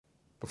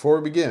Before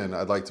we begin,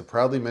 I'd like to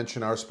proudly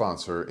mention our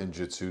sponsor,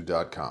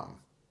 Injitsu.com,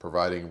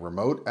 providing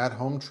remote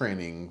at-home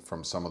training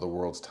from some of the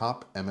world's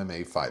top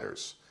MMA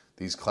fighters.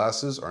 These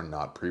classes are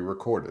not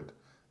pre-recorded.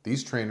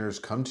 These trainers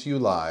come to you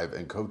live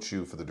and coach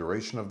you for the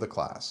duration of the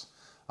class.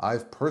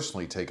 I've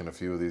personally taken a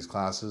few of these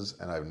classes,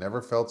 and I've never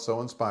felt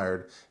so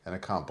inspired and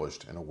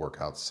accomplished in a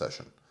workout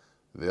session.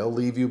 They'll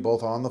leave you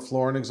both on the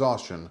floor in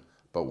exhaustion,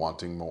 but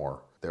wanting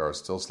more. There are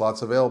still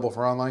slots available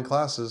for online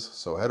classes,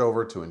 so head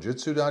over to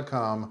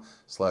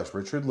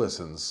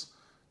injitsu.com/RichardListens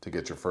to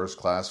get your first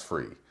class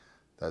free.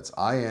 That's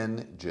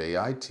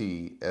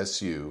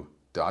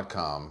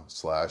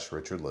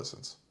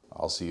INJITSU.com/RichardListens.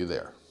 I'll see you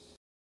there.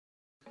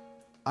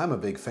 I'm a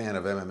big fan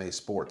of MMA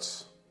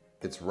sports.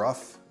 It's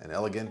rough and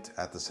elegant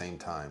at the same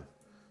time.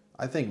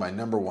 I think my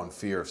number one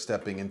fear of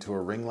stepping into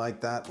a ring like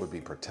that would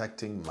be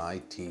protecting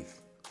my teeth.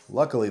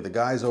 Luckily, the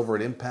guys over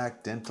at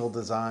Impact Dental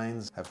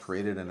Designs have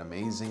created an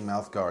amazing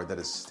mouthguard that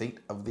is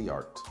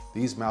state-of-the-art.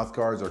 These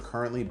mouthguards are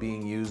currently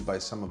being used by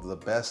some of the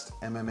best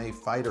MMA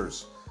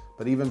fighters,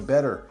 but even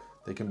better,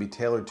 they can be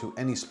tailored to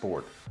any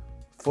sport.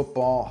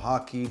 Football,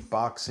 hockey,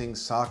 boxing,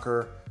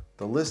 soccer,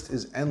 the list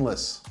is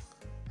endless.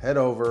 Head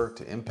over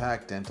to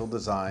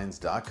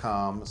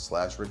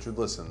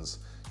impactdentaldesigns.com/RichardListens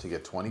to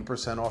get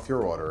 20% off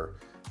your order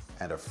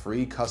and a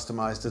free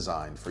customized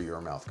design for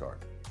your mouthguard.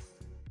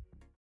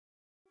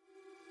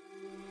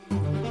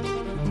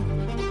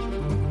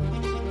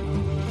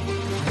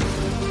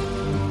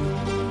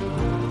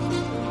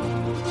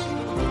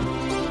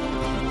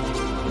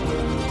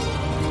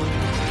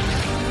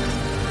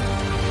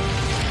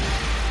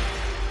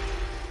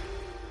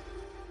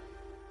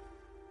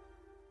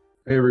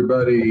 Hey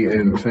everybody,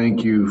 and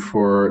thank you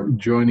for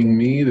joining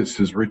me. This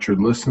is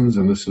Richard Listens,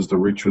 and this is the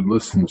Richard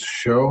Listens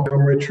Show.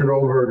 I'm Richard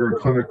Oldberger,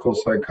 clinical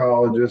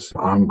psychologist.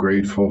 I'm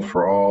grateful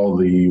for all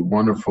the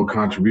wonderful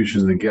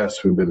contributions and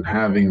guests we've been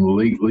having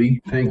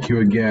lately. Thank you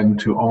again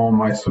to all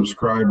my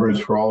subscribers,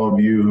 for all of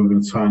you who've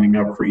been signing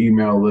up for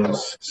email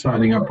lists,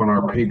 signing up on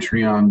our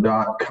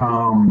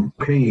patreon.com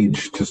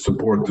page to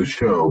support the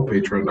show,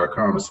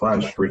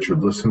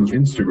 patreon.com/Richard Listens,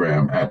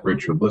 Instagram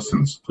 @Richard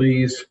Listens.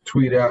 Please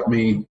tweet at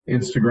me,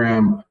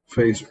 Instagram,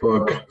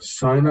 Facebook,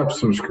 sign up,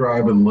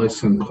 subscribe, and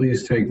listen.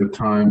 Please take the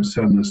time,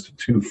 send this to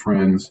 2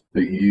 friends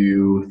that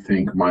you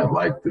think might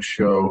like the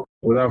show.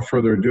 Without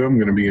further ado, I'm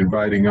going to be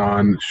inviting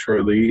on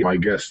shortly my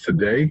guest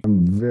today.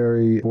 I'm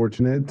very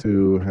fortunate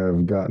to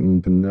have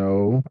gotten to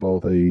know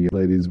both the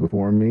ladies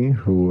before me,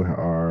 who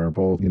are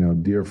both,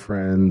 dear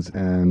friends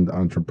and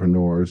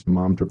entrepreneurs,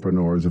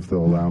 momtrepreneurs, if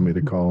they'll allow me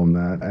to call them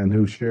that, and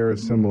who share a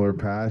similar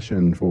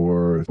passion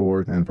for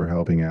sport and for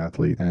helping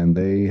athletes. And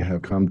they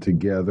have come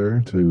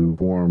together to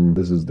form,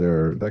 this is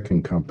their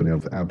second company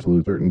of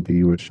Absolute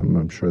Certainty, which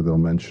I'm sure they'll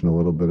mention a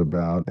little bit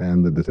about,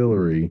 and the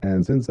Distillery.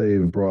 And since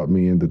they've brought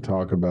me in to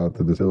talk about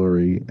the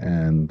Distillery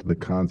and the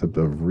concept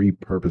of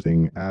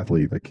repurposing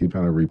athletes, I keep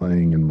kind of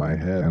replaying in my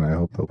head, and I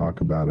hope they'll talk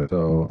about it.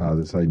 So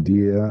this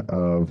idea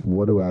of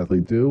what do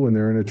athletes do when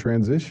they're in a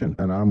transition?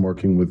 And I'm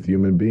working with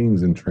human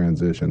beings in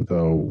transition.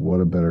 So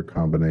what a better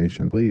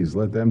combination. Please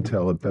let them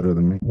tell it better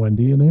than me.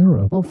 Wendy and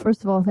Ara. Well,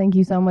 first of all, thank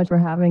you so much for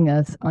having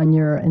us on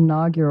your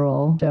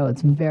inaugural show.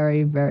 It's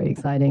very, very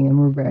exciting, and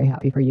we're very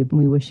happy for you.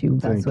 We wish you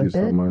best with it.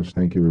 Thank you so much.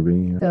 Thank you for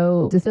being here.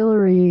 So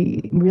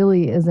Distillery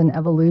really is an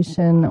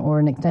evolution or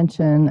an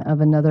extension of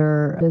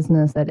another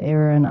business that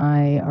Ara and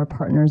I are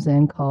partners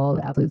in called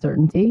Absolute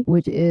Certainty,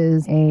 which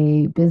is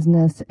a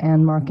business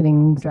and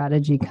marketing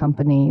strategy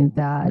company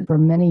that for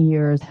many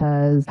years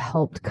has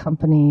helped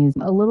companies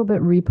a little bit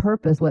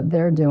repurpose what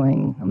they're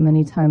doing.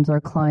 Many times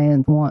our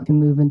clients want to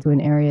move into an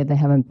area they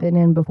haven't been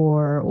in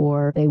before,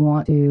 or they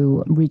want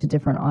to reach a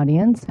different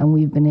audience, and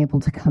we've been able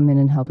to come in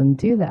and help them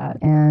do that.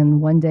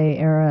 And one day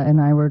Ara and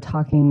I were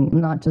talking,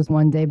 not just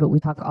one day, but we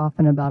talk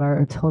often about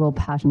our total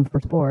passion for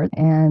sport,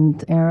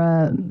 and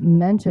Ara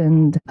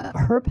mentioned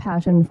her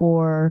passion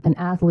for an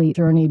athlete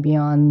journey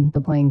beyond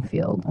the playing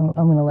field. I'm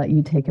going to let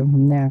you take it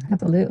from there.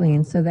 Absolutely.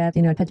 And so that,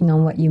 touching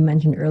on what you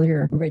mentioned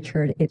earlier,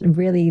 Richard, it's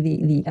really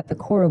the at the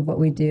core of what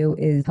we do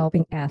is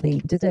helping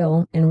athletes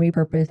distill and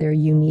repurpose their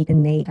unique,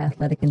 innate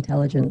athletic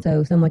intelligence.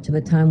 So much of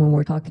the time when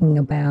we're talking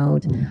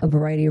about a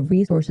variety of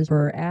resources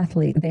for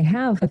athletes, they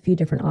have a few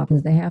different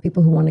options. They have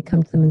people who want to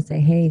come to them and say,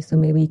 hey, so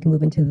maybe you can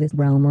move into this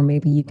realm, or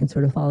maybe you can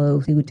sort of follow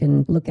suit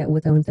and look at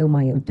what so-and-so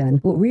might have done.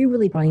 What we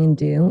really try and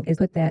do is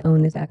put that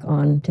onus back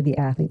on to the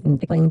athlete and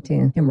explain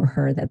to him or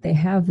her that they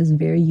have this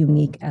very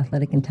unique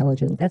athletic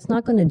intelligence that's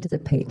not going to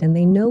dissipate, and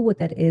they know what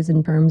that is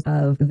in terms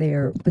of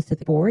their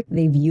specific sport.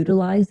 They've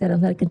utilized that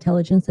athletic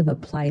intelligence, they've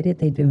applied it,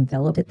 they've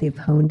developed it, they've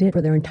honed it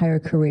for their entire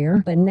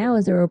career. But now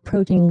as they're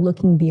approaching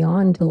looking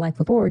beyond the life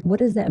of sport, what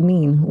does that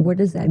mean? Where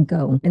does that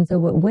go? And so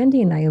what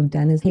Wendy and I have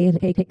done is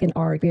taken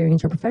our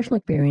experience, our professional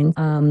experience,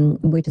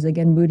 which is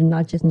again rooted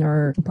not just in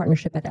our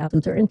partnership at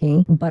Absolute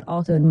Certainty, but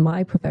also in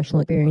my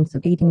professional experience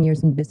of 18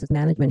 years in business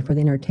management for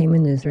the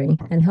entertainment industry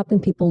and helping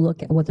people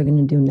look at what they're going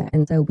to do next.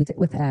 And so we sit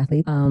with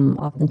athletes,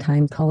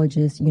 oftentimes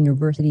colleges,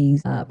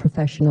 universities,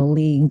 professional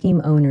league,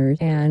 team owners,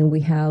 and we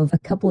have a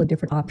couple of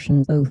different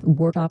options, both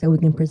workshops that we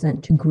can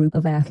present to group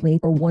of athletes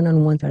or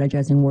one-on-one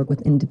strategizing work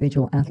with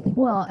individual athletes.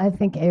 Well, I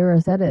think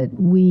Era said it.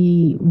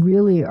 We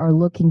really are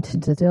looking to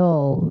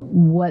distill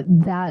what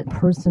that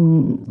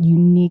person's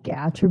unique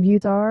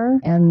attributes are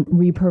and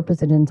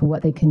repurpose it into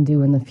what they can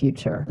do in the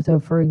future. So,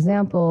 for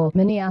example,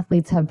 many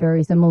athletes have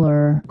very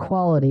similar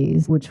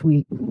qualities, which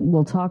we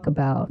will talk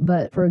about.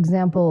 But, for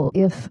example,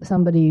 if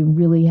somebody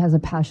really has a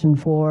passion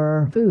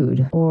for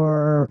food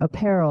or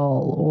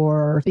apparel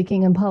or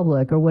speaking in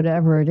public or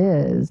whatever it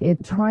is,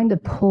 it's trying to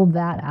pull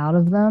that out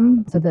of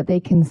them so that they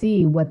can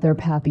see what their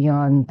path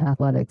beyond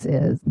athletics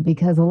is.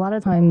 Because a lot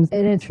of times,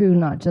 and it's true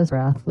not just for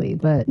athletes,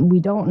 but we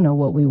don't know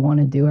what we want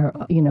to do,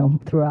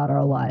 throughout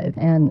our lives.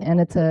 And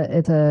it's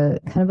a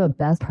kind of a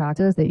best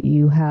practice that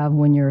you have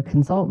when you're a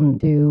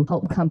consultant to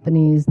help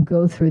companies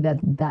go through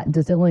that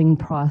distilling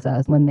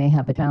process when they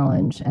have a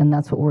challenge. And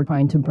that's what we're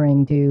trying to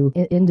bring to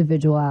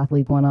individual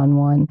athletes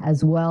one-on-one,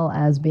 as well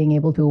as being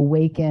able to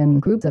awaken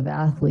groups of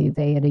athletes,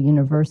 say at a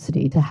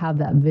university, to have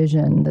that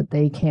vision that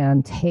they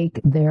can take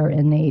their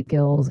innate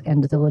skills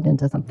and distill it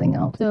into something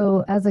else.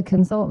 So as a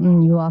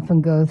consultant, you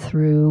often go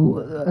through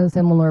a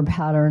similar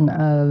pattern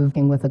of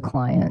working with a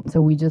client.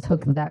 So we just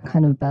took that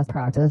kind of best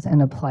practice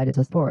and applied it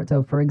to sports.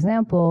 So for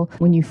example,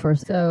 when you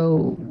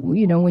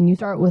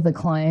start with a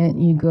client,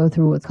 you go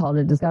through what's called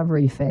a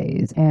discovery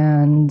phase.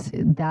 And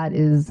that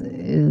is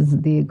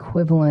the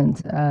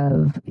equivalent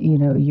of,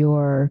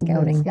 your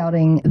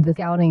the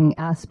scouting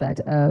aspect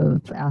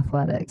of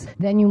athletics.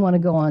 Then you want to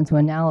go on to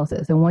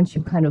analysis. And once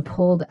you've kind of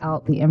pulled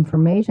out the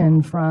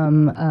information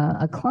from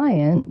a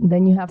client,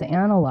 then you have to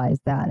analyze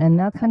that. And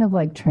that's kind of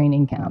like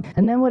training camp.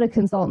 And then what a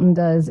consultant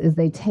does is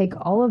they take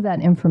all of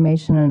that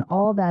information and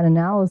all that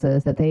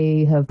analysis that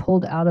they have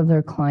pulled out of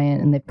their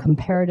client, and they've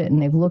compared it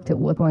and they've looked at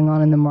what's going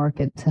on in the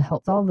market to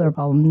help solve their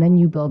problem. And then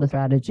you build a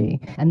strategy.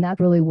 And that's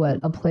really what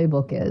a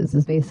playbook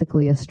is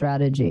basically a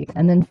strategy.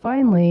 And then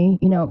finally,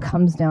 it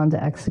comes down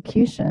to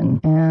execution.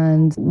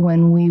 And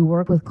when we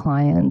work with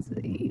clients,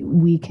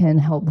 we can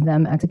help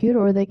them execute,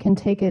 or they can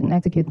take it and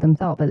execute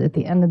themselves. But at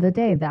the end of the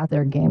day, that's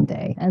their game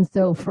day. And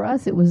so for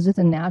us, it was just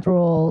a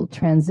natural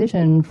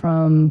transition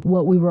from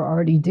what we were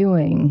already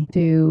doing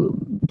to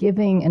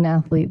giving an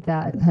athlete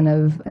that kind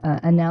of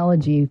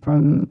analogy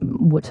from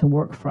what to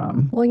work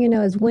from. Well,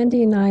 as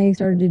Wendy and I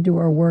started to do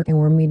our work and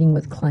we're meeting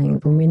with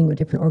clients, we're meeting with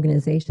different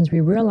organizations,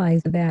 we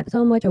realized that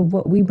so much of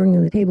what we bring to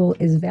the table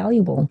is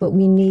valuable, but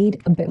we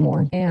need a bit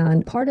more.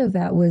 And part of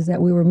that was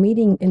that we were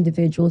meeting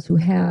individuals who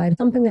had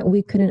something that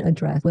we couldn't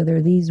address,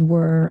 whether these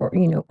were,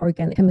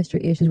 organic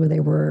chemistry issues, where they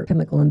were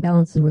chemical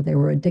imbalances, where they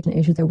were addiction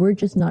issues that we're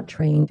just not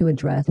trained to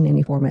address in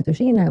any format. So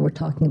she and I were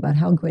talking about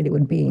how great it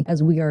would be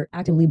as we are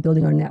actively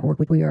building our network,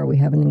 which we are. We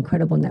have an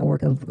incredible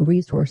network of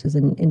resources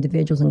and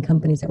individuals and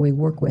companies that we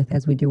work with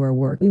as we do our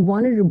work. We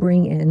wanted to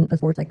bring in a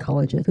sports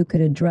psychologist who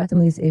could address some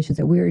of these issues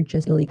that we are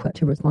just ill-equipped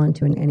to respond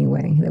to in any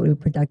way that would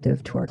be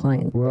productive to our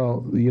clients.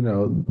 Well,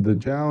 the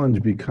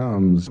challenge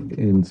becomes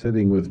in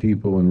sitting with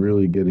people and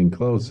really getting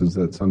close is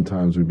that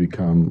sometimes we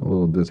become a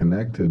little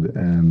disconnected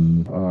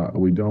and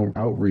we don't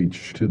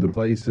outreach to the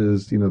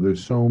places.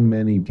 There's so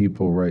many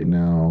people right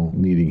now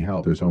needing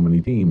help. There's so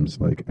many teams,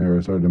 like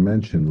Era started to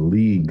mention,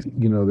 leagues.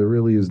 There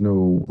really is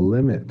no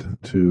limit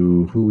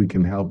to who we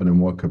can help and in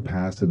what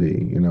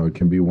capacity. It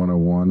can be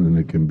one-on-one and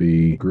it can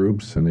be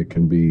groups and it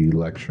can be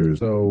lectures.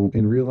 So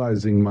in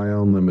realizing my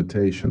own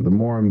limitation, the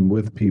more I'm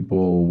with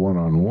people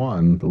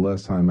one-on-one, the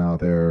less I'm out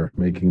there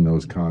making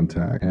those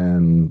contacts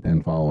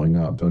and following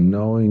up. So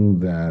knowing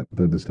that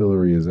the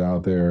distillery is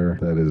out there,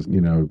 that is,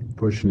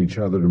 pushing each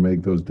other to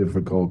make those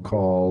difficult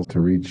calls, to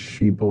reach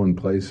people in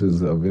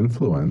places of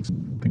influence,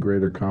 the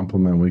greater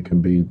compliment we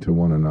can be to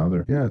one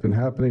another. Yeah, it's been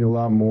happening a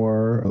lot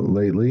more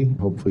lately,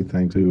 hopefully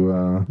thanks to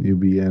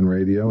UBN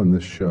Radio and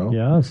this show.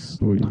 Yes,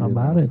 how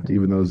about it?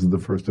 Even though this is the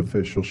first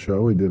official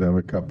show, we did have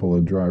a couple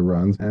of dry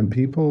runs, and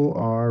people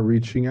are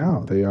reaching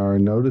out. They are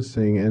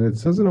noticing, and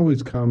it doesn't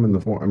always come in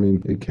the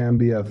form, it can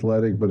be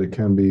athletic, but it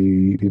can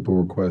be people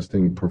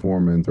requesting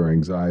performance or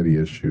anxiety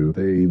issue.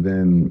 They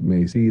then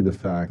may see the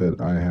fact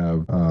that I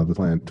have the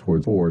slant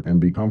towards sport and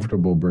be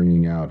comfortable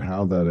bringing out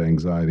how that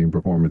anxiety and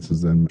performance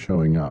is then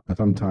showing up.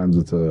 Sometimes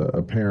it's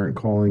a parent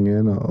calling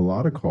in. A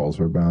lot of calls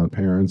are about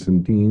parents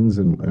and teens,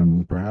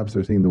 and perhaps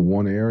they're seeing the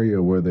one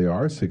area where they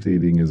are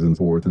succeeding is in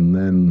sports, and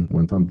then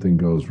when something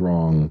goes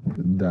wrong,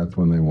 that's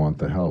when they want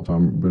the help. So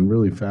I've been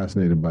really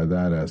fascinated by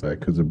that aspect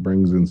because it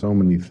brings in so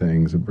many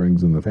things. It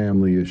brings in the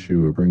family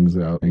issue. It brings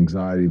out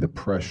anxiety, the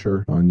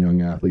pressure on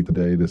young athletes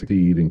today to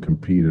succeed and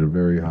compete at a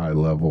very high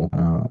level,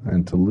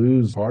 and to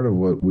lose part of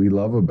what we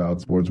love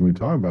about sports when we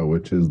talk about,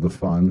 which is the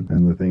fun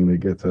and the thing that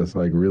gets us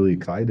really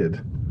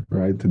excited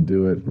right? To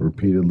do it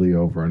repeatedly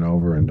over and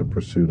over and to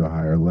pursue to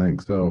higher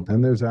lengths. So,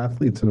 and there's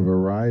athletes in a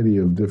variety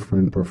of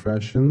different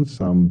professions,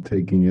 some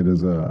taking it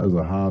as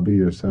a hobby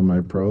or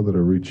semi-pro that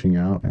are reaching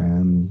out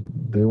and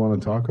they want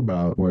to talk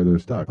about where they're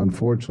stuck.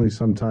 Unfortunately,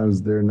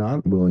 sometimes they're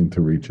not willing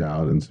to reach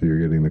out, and so you're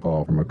getting the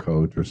call from a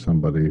coach or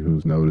somebody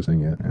who's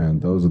noticing it,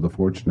 and those are the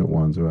fortunate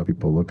ones who have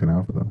people looking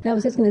out for them. I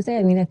was just going to say,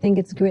 I think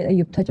it's great that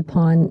you've touched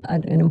upon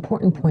an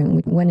important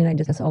point. Wendy and I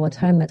discuss all the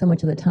time that so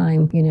much of the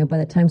time, by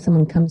the time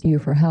someone comes to you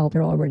for help,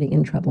 they're already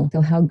in trouble.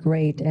 So how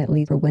great, at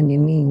least for Wendy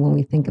and me, when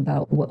we think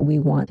about what we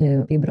want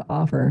to be able to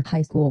offer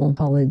high school,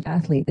 college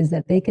athletes, is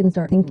that they can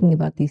start thinking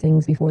about these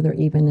things before they're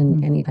even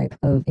in any type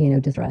of,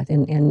 distress.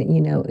 And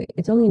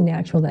it's only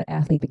natural that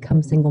athletes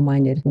become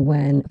single-minded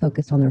when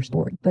focused on their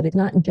sport. But it's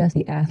not just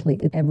the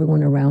athlete, it's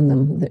everyone around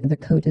them, the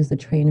coaches, the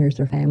trainers,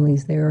 their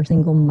families. They're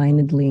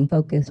single-mindedly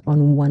focused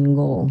on one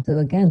goal. So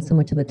again, so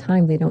much of the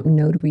time they don't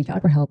know to reach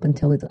out for help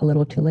until it's a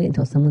little too late,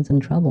 until someone's in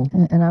trouble.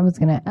 And I was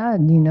going to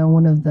add,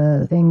 one of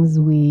the things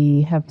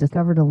we have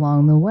discovered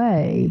along the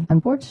way,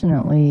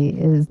 unfortunately,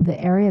 is the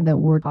area that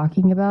we're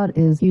talking about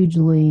is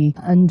hugely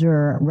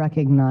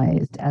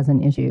under-recognized as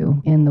an issue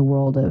in the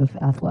world of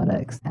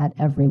athletics at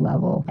every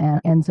level.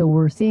 And so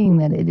we're seeing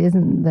that it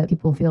isn't that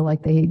people feel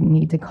like they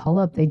need to call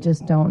up, they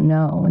just don't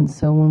know. And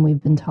so when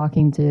we've been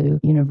talking to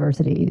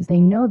universities, they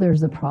know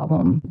there's a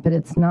problem, but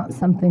it's not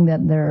something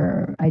that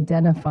they're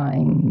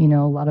identifying.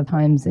 A lot of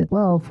times it's,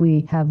 if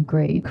we have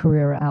great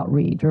career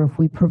outreach, or if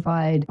we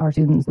provide our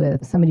students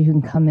with somebody who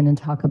can come in and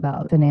talk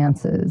about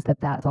finances,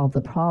 that solves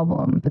the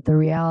problem. But the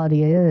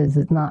reality is,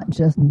 it's not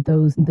just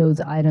those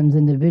items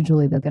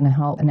individually that's going to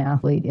help an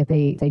athlete if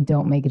they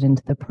don't make it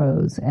into the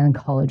pros and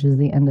college is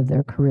the end of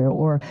their career,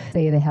 or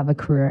say they have a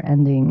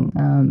career-ending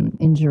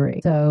injury.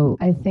 So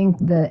I think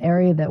the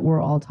area that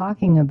we're all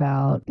talking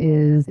about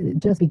is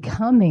just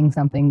becoming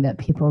something that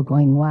people are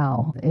going,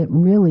 wow, it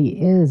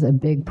really is a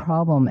big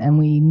problem and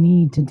we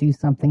need to do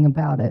something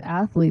about it.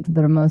 Athletes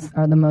that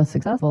are the most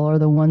successful are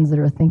the ones that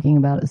are thinking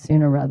about it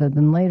sooner rather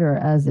than later,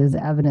 as is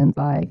evidenced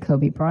by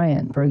Kobe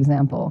Bryant, for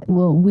example.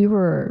 Well, we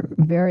were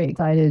very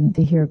excited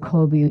to hear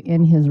Kobe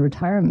in his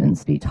retirement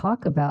speech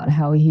talk about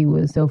how he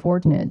was so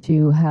fortunate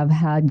to have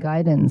had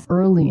guidance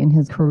early in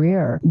his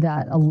career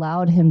that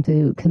allowed him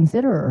to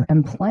consider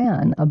and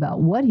plan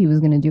about what he was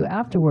going to do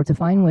afterward, to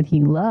find what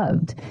he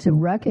loved, to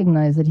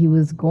recognize that he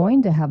was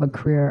going to have a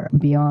career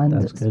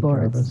beyond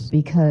sports,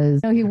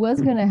 because he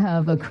was going to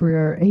have a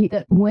career.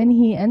 That when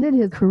he ended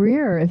his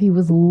career, if he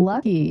was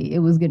lucky, it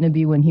was going to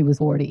be when he was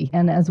 40.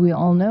 And as we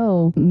all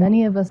know,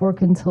 many of us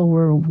work until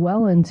we're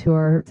well into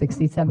our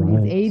 60s,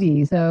 70s, right.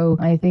 80s. So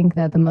I think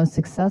that the most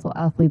successful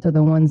athletes are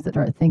the ones that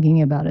start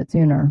thinking about it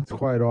sooner. It's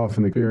quite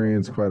often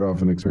experience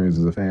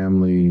as a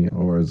family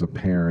or as a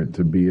parent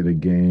to be at a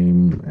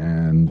game.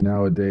 And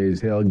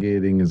nowadays,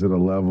 tailgating is at a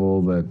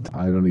level that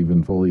I don't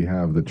even fully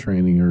have the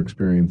training or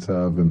experience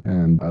of.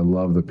 And I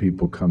love that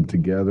people come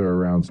together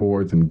around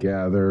sports and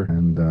gather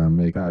and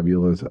make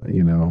fabulous,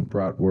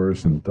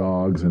 bratwurst and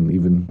dogs, and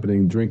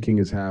even drinking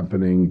is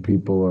happening.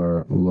 People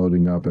are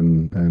loading up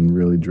and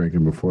really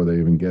drinking before they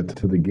even get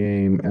to the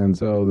game. And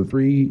so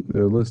the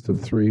list of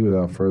three,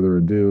 without further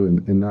ado,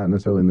 and not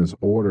necessarily in this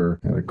order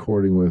and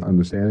according with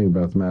understanding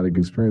about thematic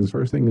experience. The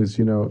first thing is,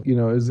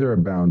 is there a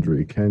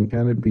boundary? Can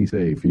it be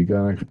safe? You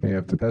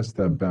have to test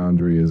that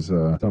boundary as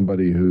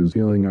somebody who's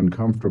feeling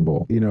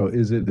uncomfortable.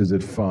 Is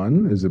it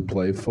fun? Is it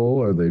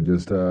playful? Are they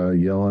just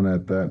yelling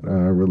at that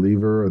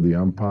reliever or the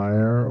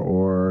umpire?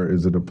 Or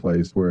is it a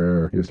place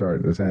where you're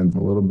starting to sense a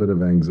little bit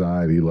of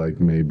anxiety, like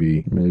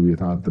maybe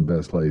it's not the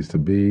best place to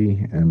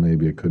be, and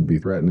maybe it could be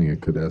threatening,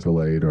 it could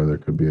escalate, or there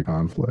could be a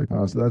conflict.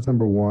 So that's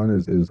number one,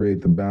 is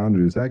create the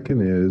boundaries.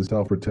 Second is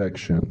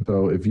self-protection.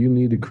 So if you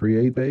need to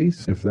create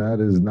space, if that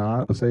is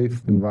not a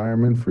safe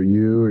environment for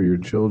you or your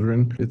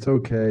children, it's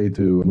okay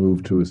to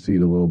move to a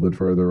seat a little bit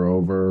further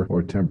over,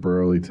 or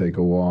temporarily take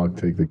a walk,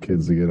 take the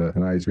kids to get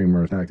an ice cream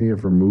or a snack.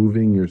 If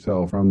removing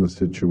yourself from the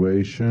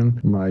situation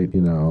might,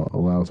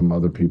 allow some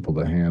other people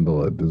to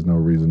handle it. There's no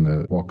reason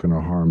to walk in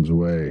harm's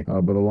way.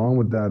 But along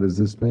with that is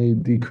this may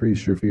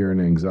decrease your fear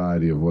and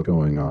anxiety of what's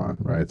going on,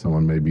 right?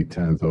 Someone may be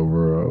tense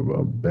over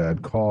a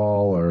bad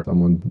call, or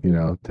someone,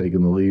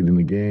 taking the lead in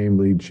the game,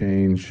 lead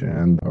change,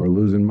 or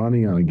losing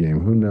money on a game.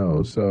 Who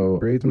knows? So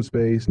create some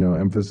space,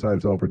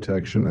 emphasize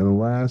self-protection. And the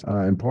last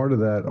part of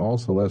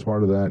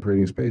that,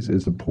 creating space,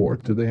 is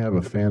support. Do they have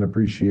a fan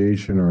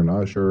appreciation or an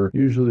usher?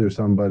 Usually there's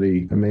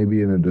somebody, and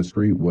maybe in a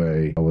discreet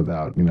way,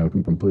 without,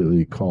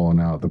 completely calling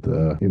out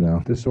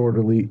the,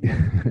 disorderly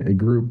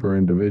group or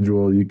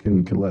individual. You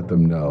can let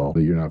them know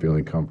that you're not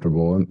feeling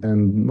comfortable.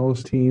 And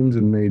most teams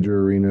in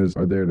major arenas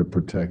are there to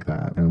protect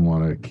that and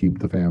want to keep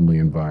the family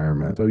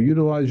environment. So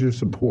utilize your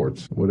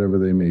supports, whatever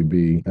they may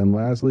be. And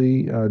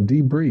lastly,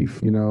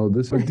 debrief.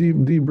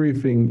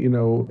 Debriefing,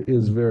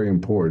 is very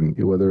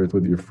important, whether it's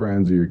with your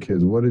friends or your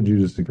kids. What did you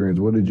just experience?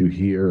 What did you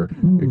hear?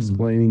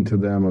 Explaining to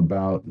them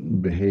about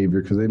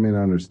behavior, because they may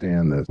not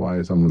understand this. Why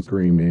is someone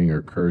screaming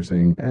or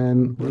cursing?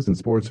 And listen,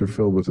 sports are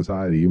filled with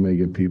society. You may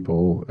get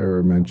people,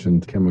 Era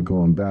mentioned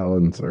chemical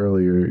imbalance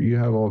earlier. You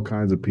have all all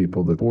kinds of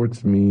people that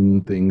sports mean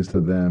things to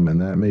them,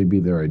 and that may be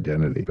their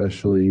identity,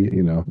 especially,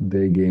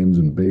 day games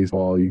and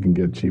baseball. You can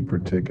get cheaper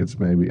tickets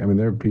maybe. I mean,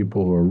 there are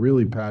people who are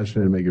really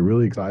passionate and make it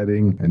really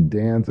exciting and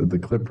dance at the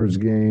Clippers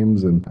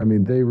games. And I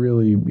mean, they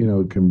really,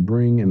 can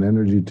bring an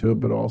energy to it,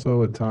 but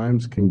also at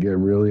times can get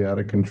really out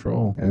of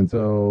control. And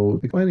so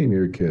explaining to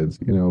your kids,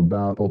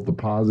 about both the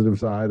positive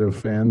side of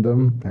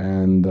fandom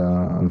and,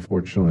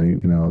 unfortunately,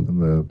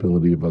 the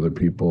ability of other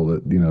people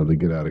that, to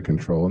get out of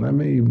control. And that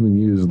may even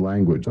use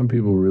language. Some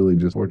people really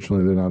just,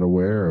 fortunately, they're not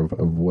aware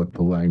of what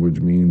the language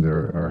means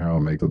or how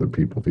it makes other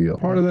people feel.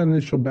 Part of that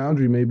initial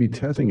boundary may be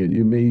testing it.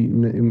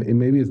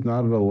 Maybe it's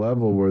not at a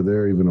level where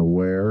they're even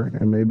aware,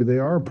 and maybe they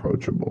are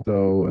approachable.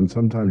 So, and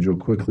sometimes you'll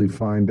quickly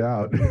find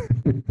out,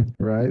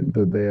 right,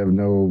 that they have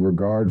no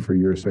regard for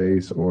your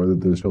space or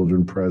that there's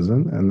children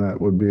present, and that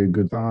would be a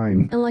good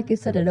sign. And like you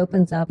said, it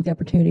opens up the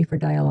opportunity for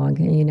dialogue.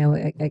 And,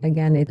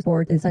 again,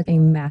 sport is such a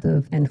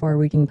massive and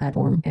far-reaching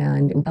platform,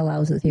 and it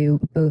allows us to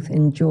both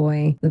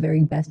enjoy the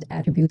very best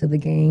attributes of the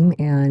game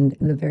and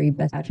the very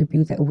best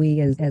attributes that we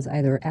as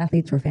either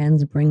athletes or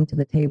fans bring to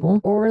the table,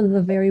 or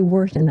the very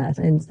worst in us.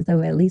 And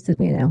so at least,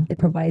 it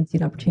provides you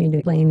an opportunity to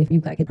explain if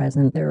you've got kids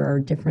present. There are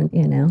different,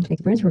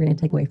 experiences we're going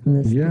to take away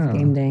from this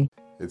game day.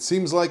 It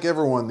seems like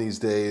everyone these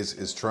days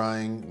is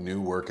trying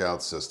new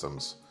workout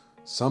systems.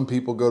 Some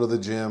people go to the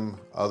gym,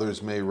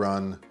 others may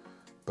run,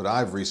 but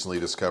I've recently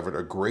discovered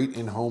a great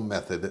in-home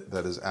method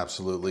that is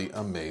absolutely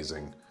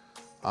amazing.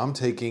 I'm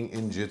taking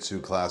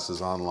Injitsu classes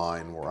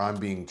online where I'm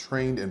being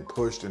trained and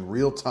pushed in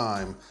real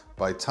time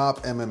by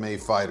top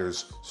MMA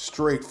fighters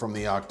straight from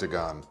the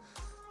octagon.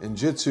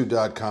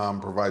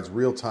 Injitsu.com provides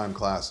real-time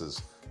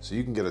classes so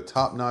you can get a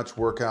top-notch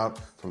workout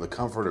from the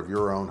comfort of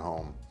your own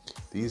home.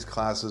 These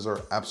classes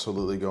are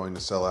absolutely going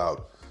to sell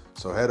out.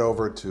 So head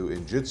over to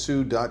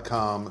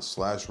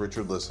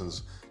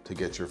injitsu.com/RichardListens to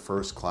get your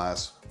first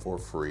class for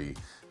free.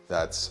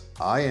 That's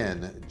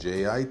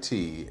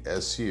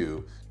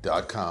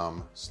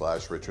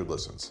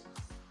injitsu.com/RichardListens.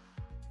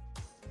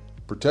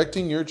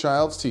 Protecting your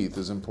child's teeth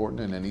is important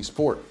in any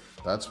sport.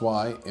 That's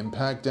why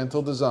Impact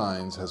Dental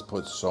Designs has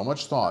put so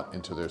much thought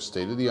into their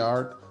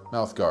state-of-the-art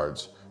mouth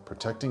guards,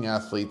 protecting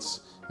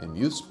athletes in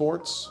youth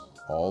sports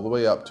all the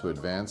way up to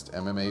advanced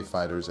MMA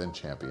fighters and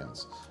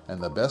champions.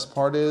 And the best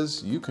part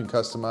is you can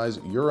customize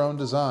your own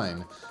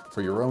design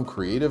for your own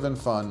creative and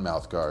fun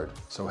mouth guard.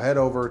 So head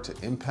over to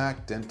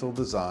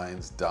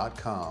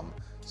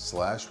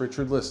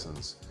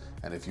impactdentaldesigns.com/RichardListens,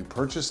 and if you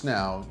purchase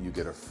now, you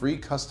get a free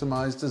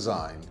customized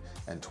design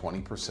and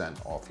 20%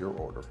 off your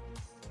order.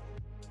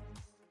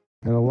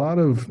 And a lot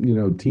of,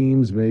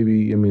 teams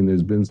maybe,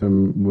 there's been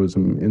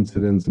some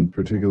incidents, in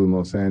particular in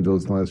Los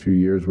Angeles in the last few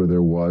years, where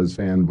there was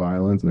fan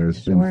violence, and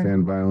there's been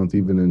fan violence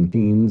even in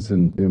teams,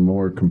 and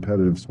more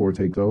competitive sport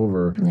takes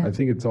over. Yeah. I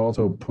think it's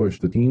also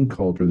pushed the team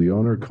culture, the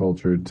owner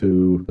culture,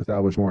 to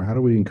establish more, how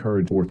do we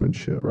encourage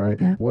sportsmanship,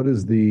 right? Yeah. What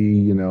is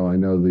the, I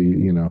know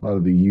a lot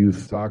of the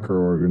youth soccer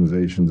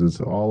organizations, it's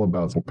all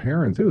about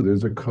parents too.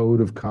 There's a code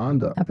of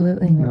conduct.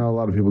 Absolutely. Now, a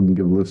lot of people can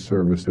give lip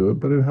service to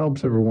it, but it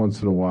helps every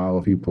once in a while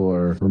if people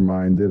are reminded.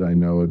 I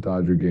know at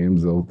Dodger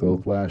games they'll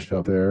flash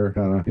up there,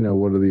 kind of,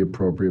 what are the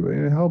appropriate,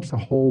 and it helps to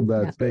hold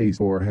that space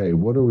for, hey,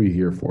 what are we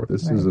here for?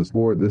 This is a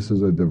sport. This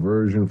is a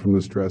diversion from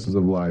the stresses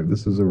of life.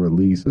 This is a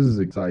release. This is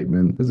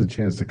excitement. This is a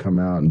chance to come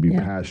out and be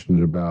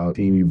passionate about a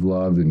team you've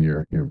loved and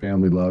your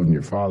family loved and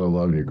your father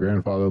loved and your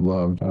grandfather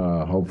loved,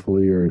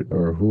 hopefully,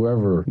 or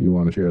whoever you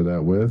want to share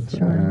that with.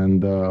 Sure.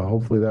 And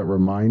hopefully that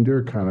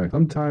reminder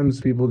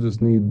sometimes people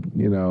just need,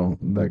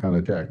 that kind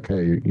of check.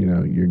 Hey,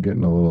 you're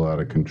getting a little out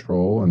of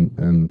control, and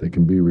they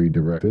can be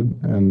redirected,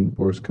 and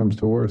worst comes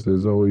to worst,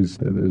 there's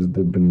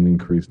been an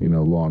increased,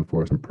 law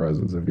enforcement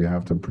presence. If you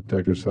have to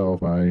protect yourself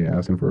by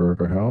asking for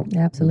help,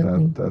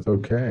 absolutely, that's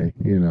okay.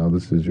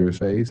 This is your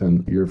space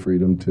and your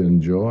freedom to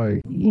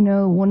enjoy.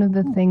 One of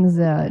the things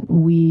that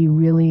we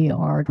really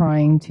are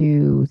trying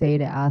to say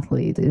to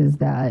athletes is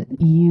that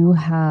you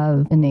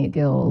have innate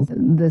skills,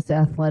 this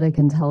athletic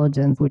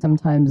intelligence, which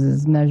sometimes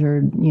is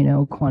measured,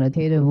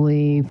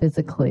 quantitatively,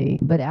 physically,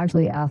 but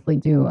actually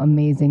athletes do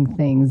amazing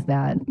things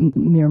that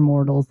mere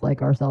mortals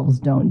like ourselves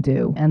don't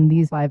do. And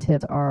these 5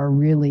 tips are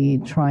really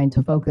trying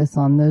to focus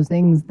on those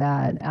things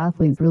that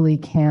athletes really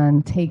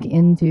can take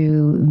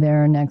into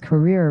their next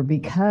career,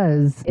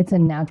 because it's a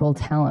natural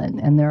talent.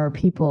 And there are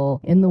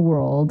people in the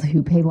world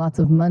who pay lots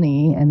of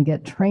money and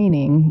get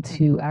training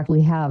to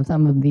actually have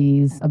some of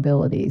these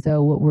abilities.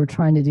 So what we're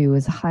trying to do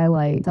is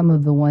highlight some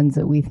of the ones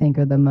that we think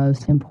are the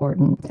most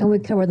important. And we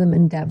cover them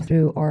in depth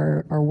through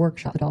our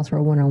workshop, but also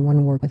our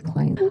one-on-one work with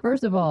clients.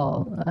 First of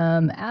all,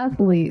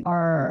 athletes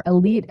are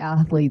elite elite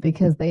athletes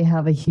because they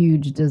have a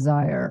huge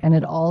desire, and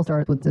it all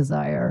starts with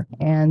desire.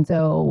 And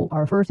so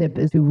our first tip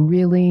is to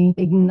really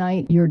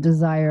ignite your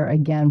desire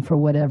again for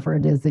whatever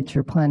it is that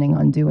you're planning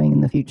on doing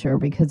in the future,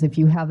 because if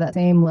you have that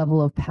same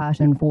level of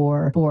passion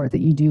for sport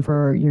that you do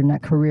for your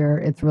next career,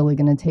 it's really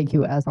going to take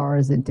you as far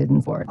as it did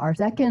in sport. Our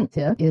second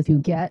tip is to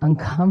get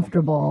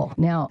uncomfortable.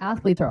 Now,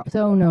 athletes are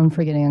so known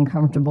for getting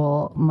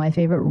uncomfortable. My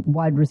favorite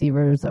wide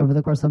receivers over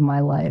the course of my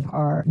life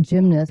are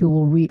gymnasts who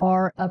will reach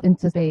far up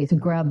into space to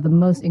grab the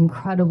most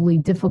incredibly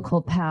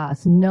difficult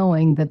pass,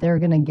 knowing that they're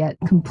going to get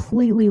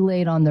completely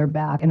laid on their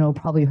back and it'll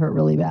probably hurt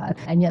really bad.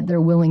 And yet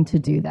they're willing to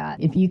do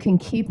that. If you can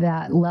keep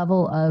that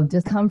level of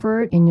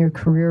discomfort in your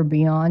career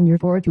beyond your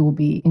sport, you will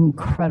be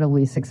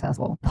incredibly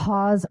successful.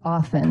 Pause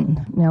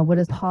often. Now, what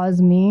does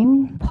pause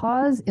mean?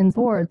 Pause in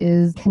sport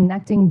is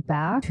connecting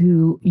back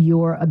to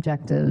your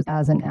objectives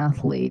as an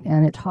athlete,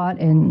 and it's taught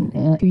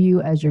to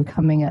you as you're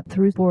coming up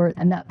through sport,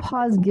 and that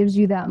pause gives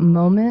you that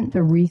moment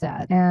to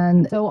reset.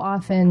 And so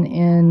often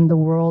in the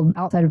world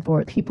outside of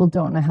sport, people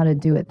don't know how to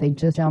do it. They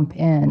just jump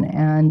in,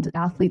 and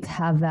athletes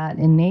have that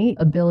innate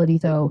ability.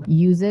 So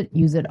use it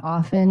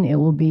often. It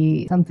will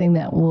be something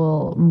that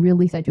will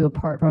really set you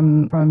apart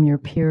from your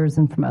peers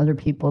and from other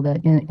people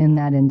that in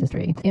that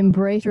industry.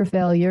 Embrace your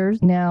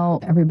failures. Now,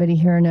 everybody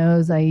here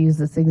knows I use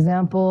this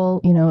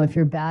example. If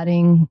you're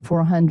batting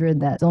 400,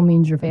 that still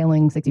means you're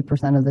failing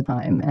 60% of the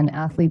time. And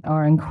athletes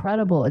are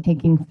incredible at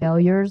taking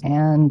failures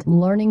and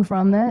learning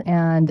from it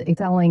and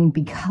excelling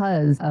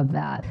because of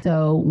that.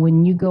 So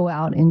when you go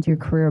out into your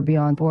career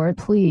beyond sport,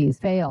 please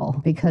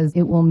fail, because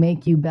it will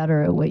make you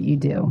better at what you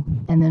do.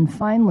 And then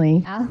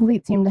finally,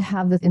 athletes seem to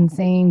have this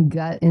insane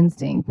gut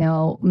instinct.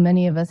 Now,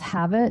 many of us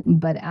have it,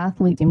 but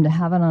athletes seem to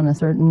have it on a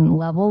certain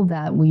level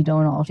that we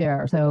don't all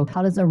share. So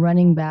how does a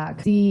running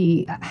back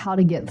see how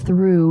to get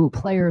through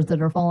players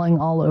that are falling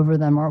all over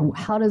them? Or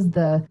how does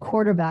the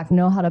quarterback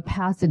know how to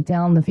pass it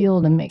down the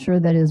field and make sure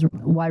that his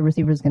wide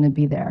receiver is going to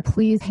be there?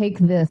 Please take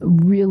this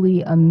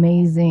really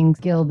amazing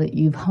skill that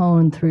you've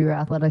honed through your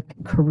athletic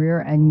career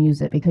and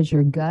use it, because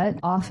your gut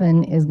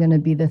often is going to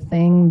be the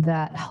thing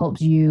that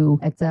helps you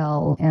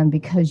excel. And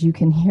because you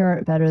can hear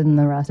it better than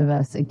the rest of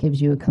us, it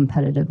gives you a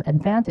competitive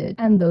advantage.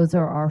 And those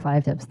are our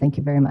 5 tips. Thank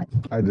you very much.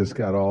 I just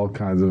got all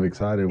kinds of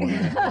excited when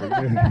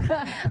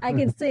I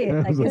can see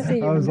it. I can see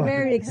you're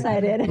very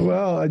excited.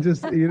 Well, I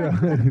just,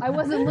 I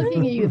wasn't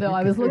looking at you, though.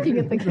 I was looking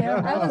at the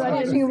camera. I was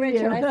watching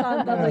Richard. I saw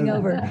him bubbling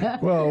over.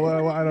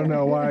 Well, I don't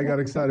know why I got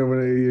excited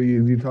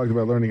when you talked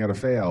about learning how to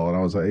fail, and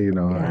I was like,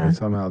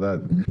 somehow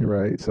that,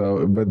 right?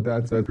 So, but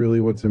that's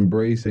really what's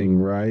embracing,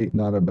 right?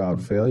 Not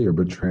about failure,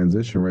 but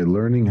transition, right?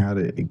 Learning how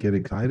to get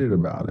excited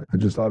about it. I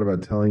just thought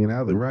about telling an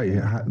athlete, right?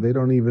 We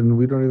don't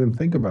even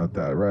think about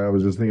that, right? I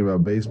was just thinking about a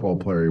baseball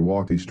player.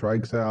 He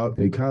strikes out,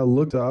 and he kind of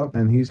looked up,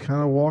 and he's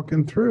kind of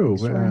walking through.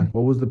 Sure.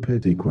 What was the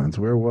pitch sequence?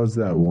 Where was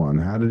that one?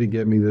 How did he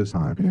get me this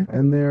time? Yeah.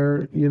 And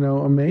they're,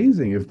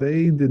 amazing. If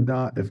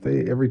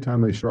every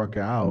time they struck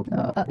out,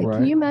 right?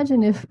 Can you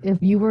imagine if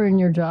you were in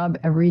your job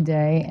every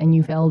day and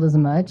you failed as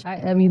much?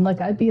 I mean,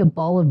 I'd be a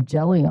ball of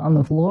jelly on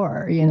the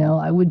floor.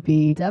 I would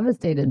be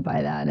devastated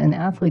by that. And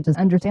athletes just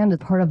understand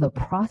it's part of the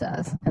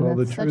process, and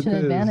that's such an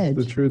advantage.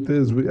 The truth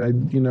is,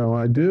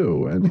 I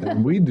do,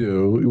 and we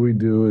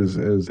do as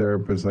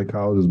therapists,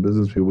 psychologists,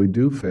 business people, we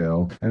do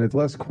fail, and it's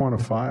less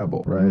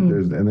quantifiable, right?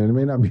 And there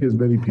may not be as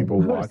many people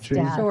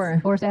watching.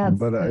 Sure. Or stats.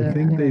 But I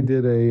think they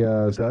did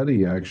a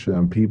study actually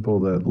on people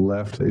that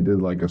left. They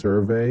did a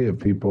survey of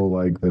people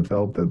that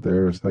felt that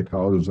their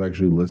psychologist was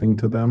actually listening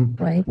to them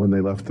when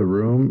they left the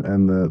room,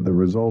 and the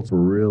results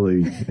were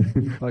really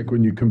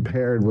when you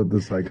compared what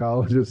the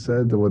psychologist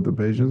said to what the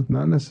patient,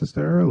 not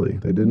necessarily.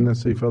 They didn't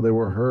necessarily feel they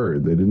were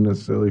heard. They didn't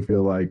necessarily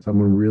feel like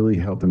someone really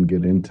helped them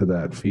get into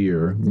that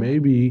fear.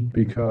 Maybe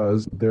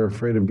because they're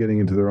afraid of getting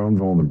into their own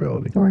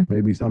vulnerability. Sure.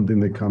 Maybe something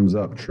that comes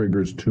up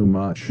triggers too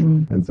much.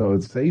 And so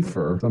it's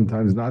safer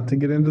sometimes not to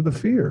get into the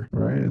fear,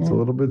 right? It's a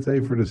little bit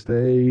safer to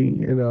stay,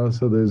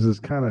 so there's this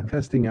kind of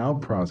testing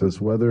out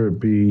process, whether it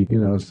be,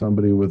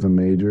 somebody with a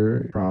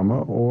major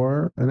trauma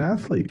or an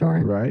athlete,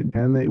 Sure. right?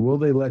 And will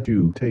they let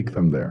you take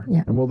them there?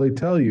 Yeah. And will they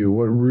tell you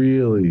what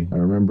really, I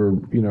remember,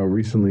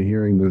 recently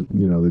hearing that,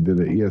 they did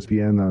an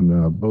ESPN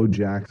on Bo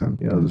Jackson,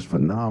 this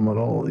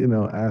phenomenal,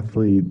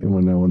 athlete, and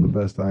one of the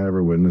best I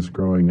ever witnessed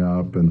growing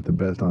up, and the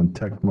best on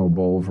Tecmo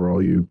Bowl for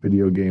all you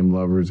video game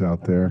lovers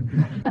out there.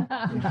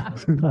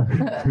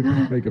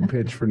 Make a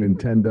pitch for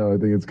Nintendo. I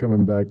think it's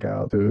coming back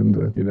out soon,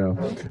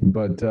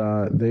 but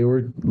they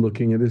were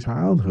looking at his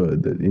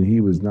childhood, and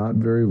he was not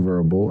very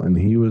verbal, and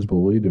he was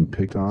bullied and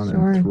picked on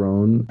and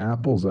thrown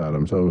apples at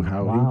him. So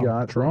how he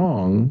got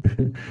strong,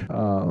 I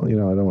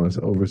don't want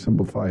to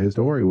oversimplify his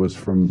story, was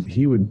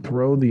he would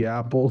throw the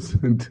apples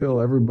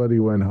until everybody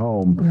went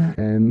home,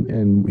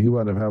 and he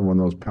would have had one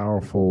of those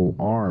powerful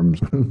arms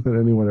that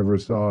anyone ever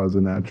saw as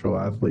a natural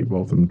athlete,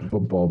 both in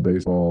football,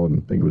 baseball,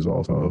 and I think it was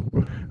also,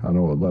 I don't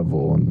know what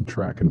level, and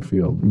track and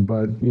field.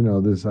 But,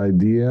 this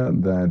idea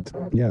that,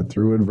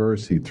 through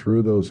adversity,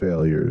 through those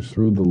failures,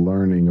 through the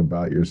learning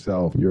about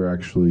yourself, you're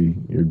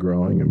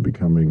growing and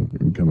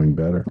becoming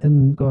better.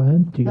 And go ahead.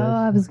 ahead. Do you No,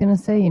 guys? I was going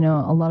to say,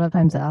 a lot of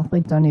times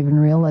athletes don't even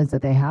realize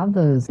that they have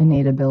those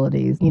innate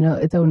abilities.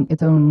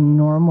 It's own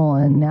normal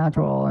and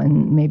natural,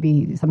 and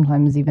maybe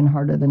sometimes even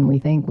harder than we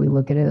think. We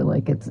look at it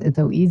like it's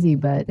so easy,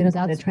 but They don't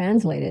know how to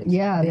translate it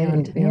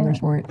beyond their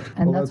sport.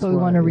 and that's what we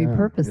want to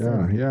repurpose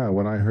it. Yeah.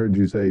 When I heard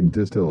you say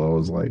distill, I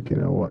was like,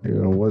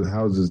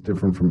 how is this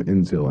different from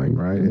instilling,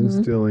 right?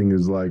 Instilling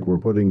is like we're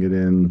putting it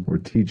in, we're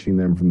teaching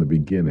them from the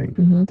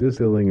beginning.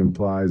 Distilling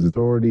implies it's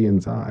already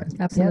inside.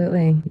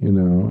 Absolutely.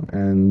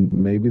 And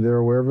maybe they're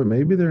aware of it,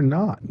 maybe they're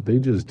not. They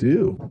just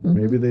do.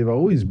 Maybe they've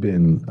always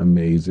been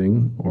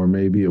amazing, or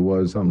maybe it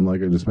was something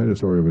like I just made a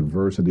story of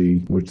adversity,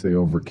 which they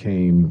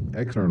overcame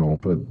external,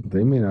 but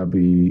they may not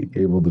be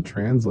able to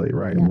translate,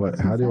 right? Yeah,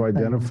 How do I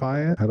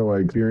identify it? How do I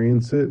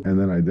experience it? And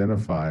then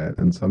identify it.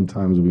 And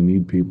sometimes we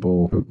need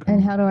people who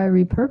And how do I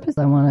repurpose?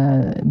 I want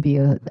to be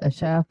a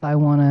chef. I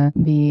want to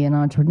be an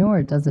entrepreneur.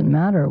 It doesn't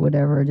matter,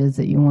 whatever it is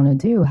that you want to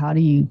do. How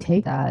do you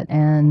take that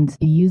and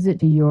use it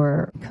to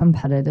your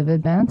competitive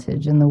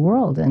advantage in the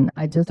world? And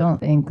I just don't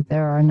think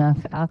there are enough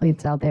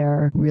athletes out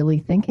there really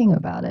thinking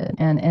about it.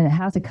 And it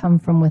has to come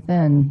from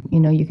within.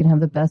 You can have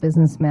the best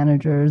business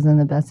managers and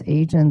the best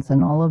agents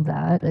and all of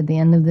that. At the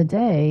end of the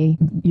day,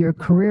 your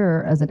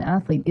career as an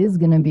athlete is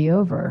going to be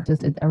over.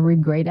 Just every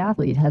great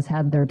athlete has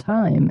had their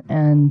time.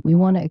 And we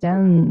want to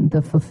extend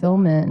the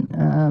fulfillment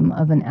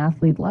of an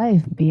athlete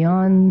life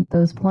beyond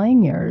those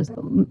playing years,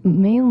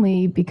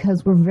 mainly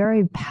because we're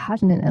very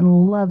passionate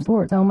and love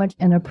sport so much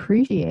and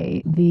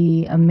appreciate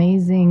the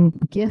amazing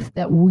gift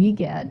that we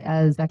get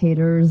as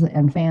spectators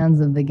and fans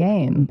of the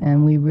game.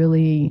 And we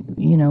really,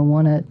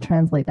 want to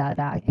translate that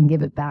back and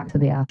give it back to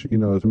the athlete.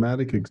 a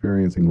somatic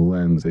experiencing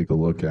lens, take a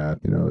look at,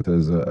 it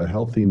says a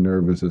healthy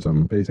nervous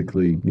system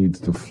basically needs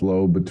to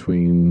flow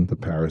between the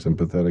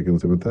parasympathetic and the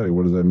sympathetic.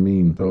 What does that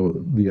mean? So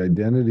the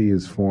identity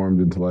is formed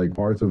into like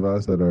parts of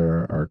us that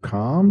are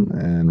calm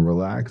and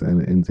relaxed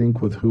and in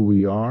sync with who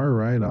we are,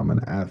 right? I'm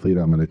an athlete,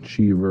 I'm an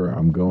achiever,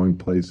 I'm going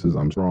places,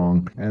 I'm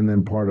strong. And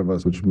then part of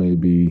us which may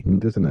be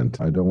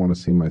dissonant. I don't want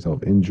to see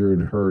myself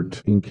injured,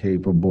 hurt,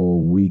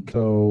 incapable, weak.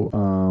 So,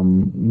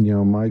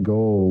 my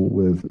goal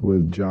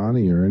with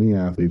Johnny or any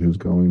athlete who's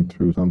going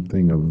through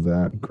something of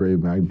that grave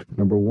magnitude,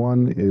 number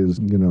one is,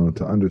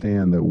 to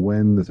understand that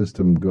when the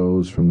system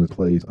goes from this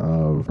place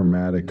of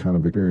traumatic kind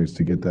of experience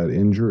to get that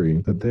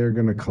injury, that they're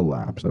going to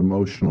collapse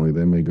emotionally.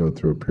 They may go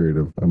through a period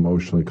of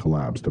emotionally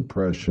collapse,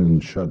 depression,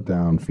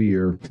 shutdown,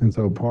 fear. And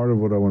so part of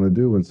what I want to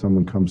do when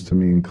someone comes to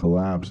me and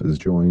collapse is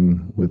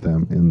join with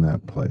them in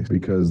that place.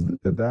 Because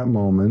at that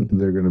moment,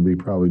 they're going to be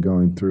probably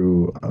going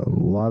through a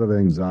lot of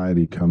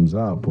anxiety comes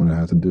up when it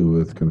has to do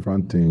with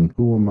confronting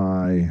who am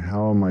I,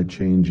 how am I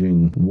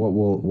changing, what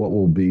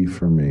will be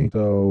for me.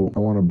 So I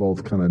want to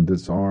both kind of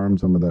disarm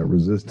some of that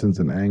resistance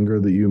and anger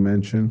that you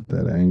mentioned,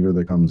 that anger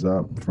that comes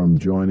up from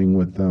joining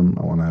with them.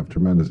 I want to have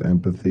tremendous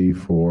empathy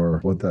for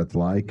what that's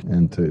like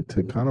and to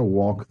kind of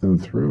walk them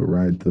through,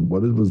 right?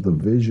 What was the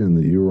vision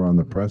that you were on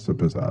the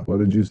precipice of? What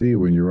did you see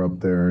when you're up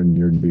there and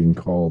you're being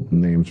called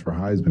names for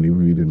Heisman,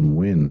 even if you didn't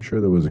win?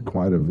 Sure, there was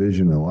quite a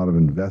vision and a lot of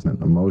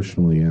investment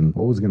emotionally in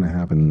what was going to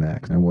happen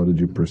next and what did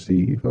you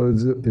perceive. So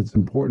it's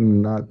important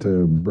not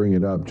to bring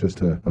it up just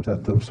to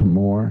upset them some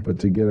more, but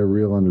to get a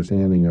real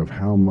understanding of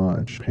how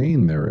much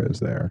pain there is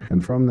there.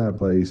 And from that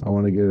place, I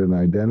want to get an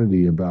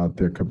identity about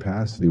their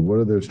capacity. What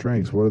are their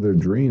strengths? What are their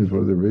dreams?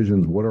 What are their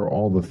visions? What are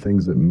all the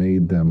things that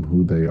made them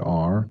who they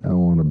are? And I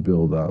want to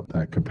build up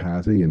that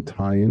capacity and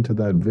tie into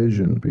that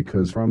vision,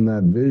 because from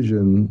that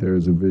vision,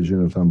 there's a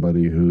vision of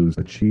somebody who's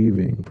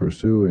achieving,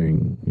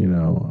 pursuing,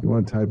 you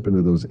want to type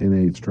into those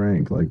innate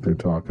strengths like they're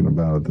talking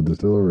about at the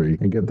distillery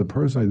and get the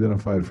person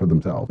identified for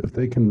themselves. If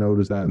they can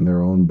notice that in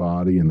their own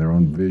body and their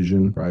own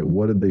vision, right?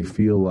 What did they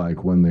feel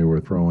like when they were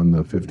throwing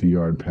the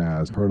 50-yard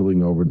pass,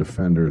 hurdling over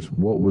defenders?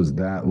 What was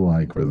that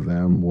like for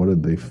them? What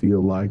did they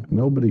feel like?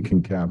 Nobody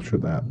can capture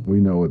that. We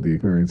know what the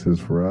experience is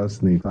for us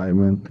and the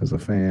excitement as a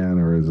fan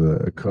or as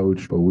a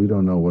coach, but we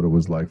don't know what it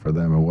was like for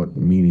them and what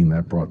meaning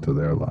that brought to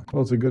their life.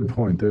 Well, it's a good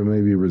point. There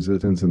may be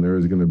resistance and there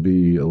is going to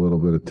be a little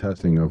bit of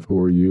testing of who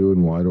are you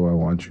and why do I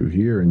want you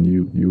here? And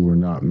you were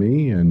not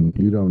me and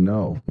you don't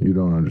know. You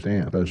don't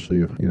understand,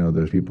 especially if,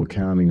 there's people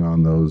counting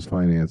on those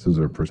finances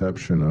or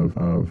perception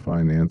of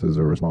finances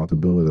or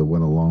responsibility that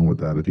went along with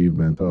that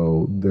achievement.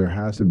 So there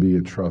has to be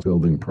a trust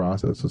building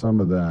process. So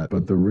some of that,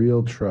 but the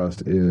real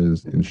trust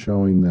is in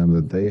showing them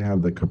that they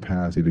have the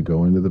capacity to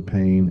go into the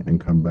pain and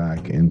come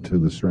back into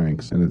the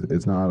strengths. And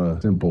it's not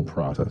a simple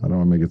process. I don't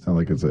want to make it sound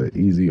like it's an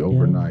easy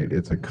overnight.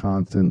 It's a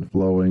constant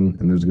flowing,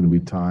 and there's going to be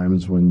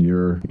times when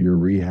you're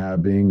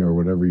rehabbing or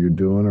whatever you're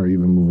doing or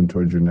even moving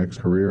towards your next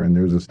career and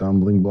there's a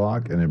stumbling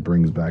block and it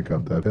brings back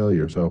up that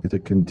failure. So it's a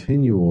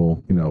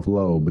continual,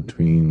 flow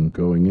between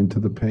going into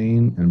the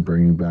pain and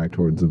bringing back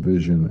towards the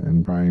vision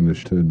and trying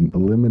to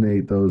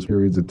eliminate those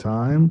periods of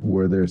time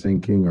where they're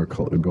sinking or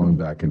going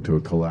back into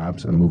a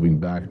collapse and moving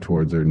back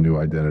towards their new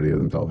identity of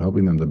themselves,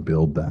 helping them to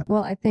build that.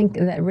 Well, I think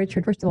that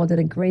Richard, first of all, did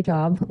a great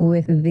job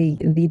with the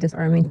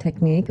disarming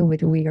technique,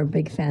 which we are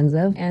big fans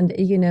of. And,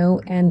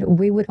 and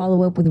we would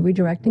follow up with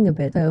redirecting a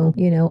bit. So,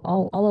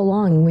 all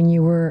along when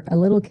you were a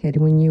little kid,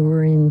 when you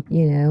were in,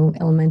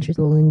 elementary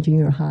school and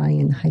junior high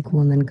and high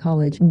school and then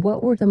college,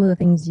 what were some of the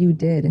things you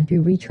did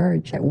to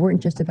recharge that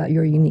weren't just about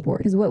your unique work?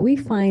 Because what we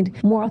find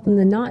more often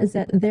than not is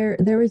that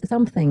there is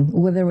something,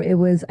 whether it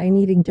was I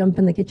need to jump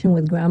in the kitchen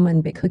with grandma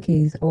and bake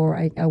cookies, or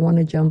I want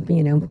to jump,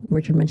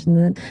 Richard mentioned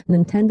the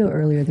Nintendo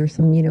earlier, there's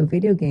some,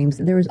 video games.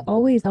 There is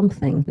always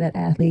something that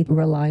athletes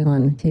rely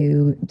on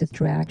to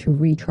distract, to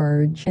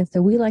recharge. And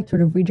so we like to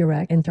sort of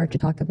redirect and start to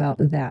talk about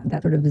that.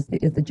 That sort of is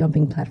the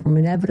jumping platform.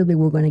 Inevitably,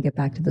 we're going to get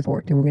back to the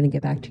sport and we're going to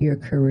get back to your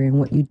career and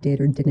what you did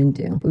or didn't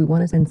do. But we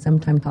want to spend some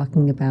time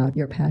talking about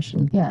your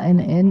passion. Yeah,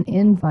 and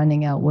in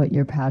finding out what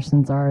your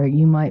passions are,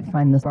 you might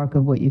find the spark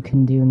of what you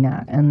can do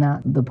next, and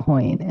that's the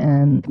point.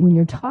 And when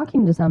you're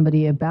talking to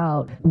somebody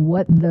about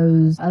what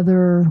those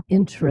other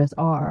interests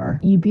are,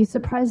 you'd be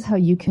surprised how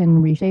you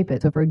can reshape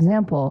it. So for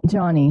example,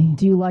 Johnny,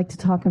 do you like to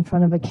talk in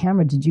front of a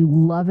camera? Did you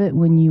love it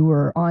when you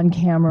were on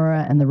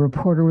camera and the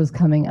reporter was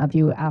coming up to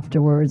you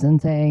afterwards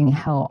and saying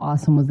how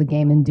awesome was the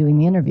game and doing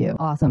the interview?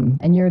 Awesome.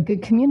 And you're a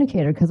good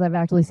communicator, because I've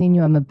actually seen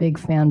you. I'm a big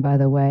fan, by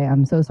the way.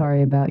 I'm so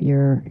sorry about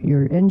your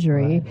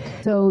injury.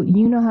 Right. So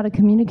you know how to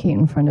communicate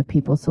in front of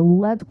people. So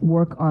let's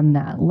work on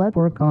that. Let's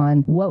work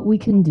on what we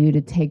can do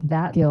to take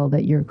that skill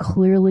that you're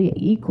clearly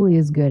equally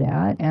as good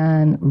at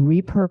and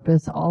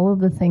repurpose all of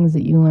the things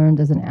that you learned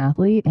as an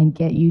athlete and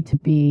get you to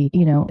be,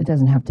 it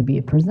doesn't have to be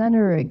a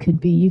presenter.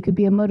 You could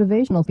be a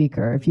motivational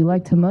speaker. If you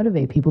like to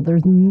motivate people,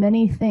 there's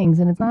many things,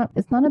 and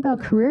it's not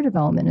about career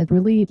development. It's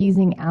really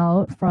teasing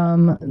out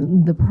from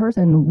the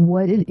person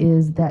what it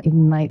is that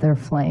ignites their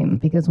flame.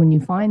 Because when you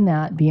find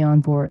that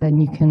beyond sport, then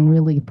you can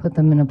really put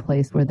them in a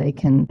place where they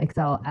can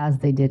excel as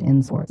they did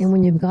in sports. And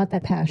when you've got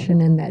that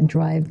passion and that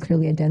drive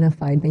clearly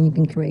identified, then you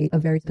can create a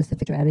very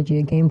specific strategy,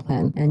 a game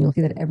plan, and you'll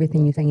see that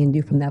everything you say and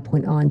do from that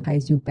point on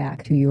ties you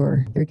back to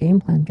your game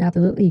plan.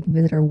 Absolutely. You can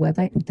visit our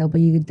website,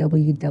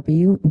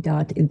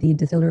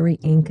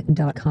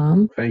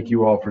 www.thedistilleryinc.com. Thank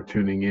you all for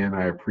tuning in.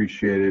 I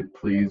appreciate it.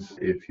 Please,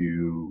 if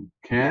you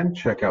can,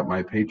 check out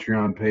my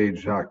Patreon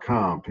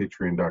page.com,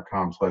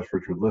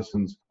 patreon.com/Richard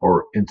Listens,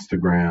 or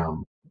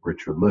Instagram,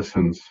 Richard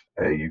Listens.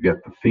 Hey, you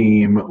get the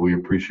theme. We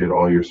appreciate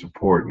all your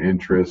support and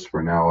interest.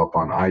 We're now up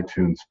on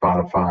iTunes,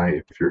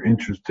 Spotify. If you're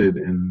interested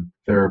in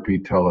therapy,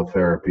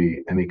 teletherapy,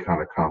 any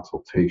kind of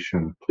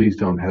consultation, please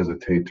don't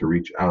hesitate to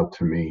reach out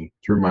to me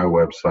through my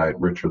website,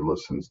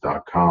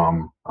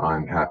 richardlistens.com.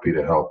 I'm happy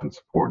to help and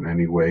support in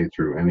any way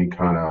through any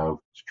kind of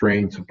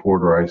strain,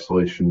 support, or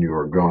isolation you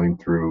are going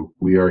through.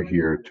 We are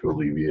here to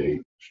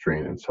alleviate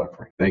strain and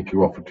suffering. Thank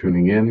you all for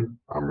tuning in.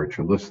 I'm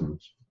Richard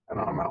Listens, and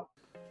I'm out.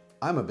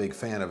 I'm a big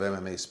fan of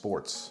MMA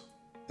sports.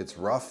 It's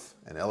rough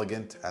and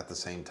elegant at the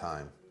same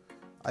time.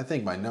 I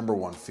think my number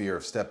one fear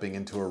of stepping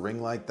into a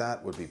ring like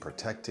that would be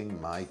protecting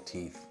my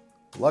teeth.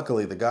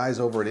 Luckily, the guys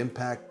over at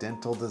Impact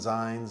Dental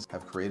Designs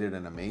have created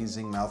an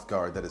amazing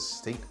mouthguard that is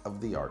state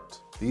of the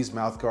art. These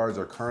mouthguards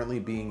are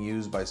currently being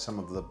used by some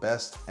of the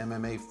best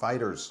MMA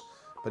fighters,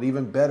 but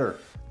even better,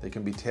 they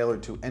can be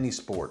tailored to any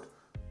sport.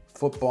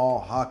 Football,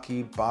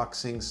 hockey,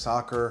 boxing,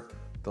 soccer,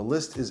 the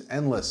list is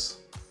endless.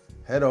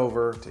 Head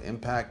over to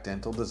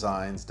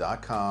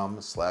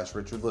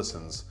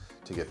impactdentaldesigns.com/RichardListens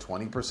to get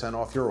 20%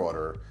 off your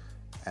order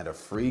and a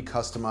free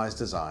customized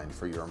design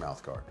for your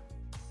mouthguard.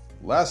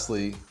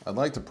 Lastly, I'd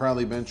like to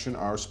proudly mention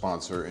our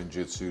sponsor,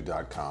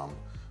 Injitsu.com,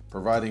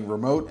 providing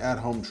remote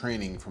at-home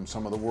training from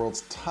some of the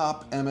world's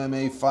top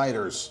MMA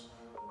fighters.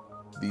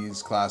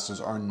 These classes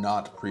are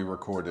not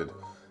pre-recorded.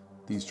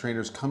 These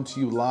trainers come to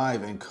you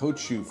live and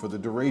coach you for the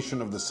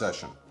duration of the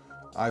session.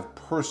 I've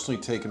personally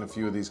taken a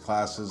few of these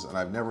classes and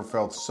I've never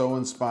felt so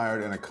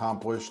inspired and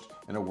accomplished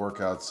in a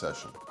workout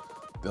session.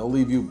 They'll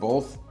leave you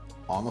both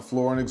on the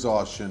floor in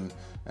exhaustion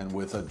and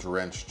with a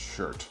drenched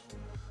shirt.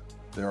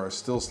 There are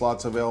still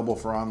slots available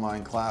for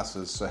online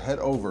classes, so head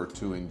over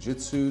to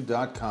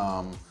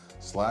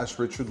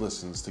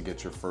injitsu.com/RichardListens to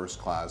get your first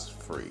class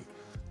free.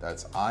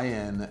 That's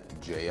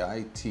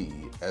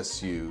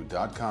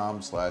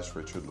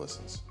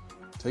INJITSU.com/RichardListens.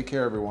 Take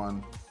care,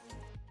 everyone.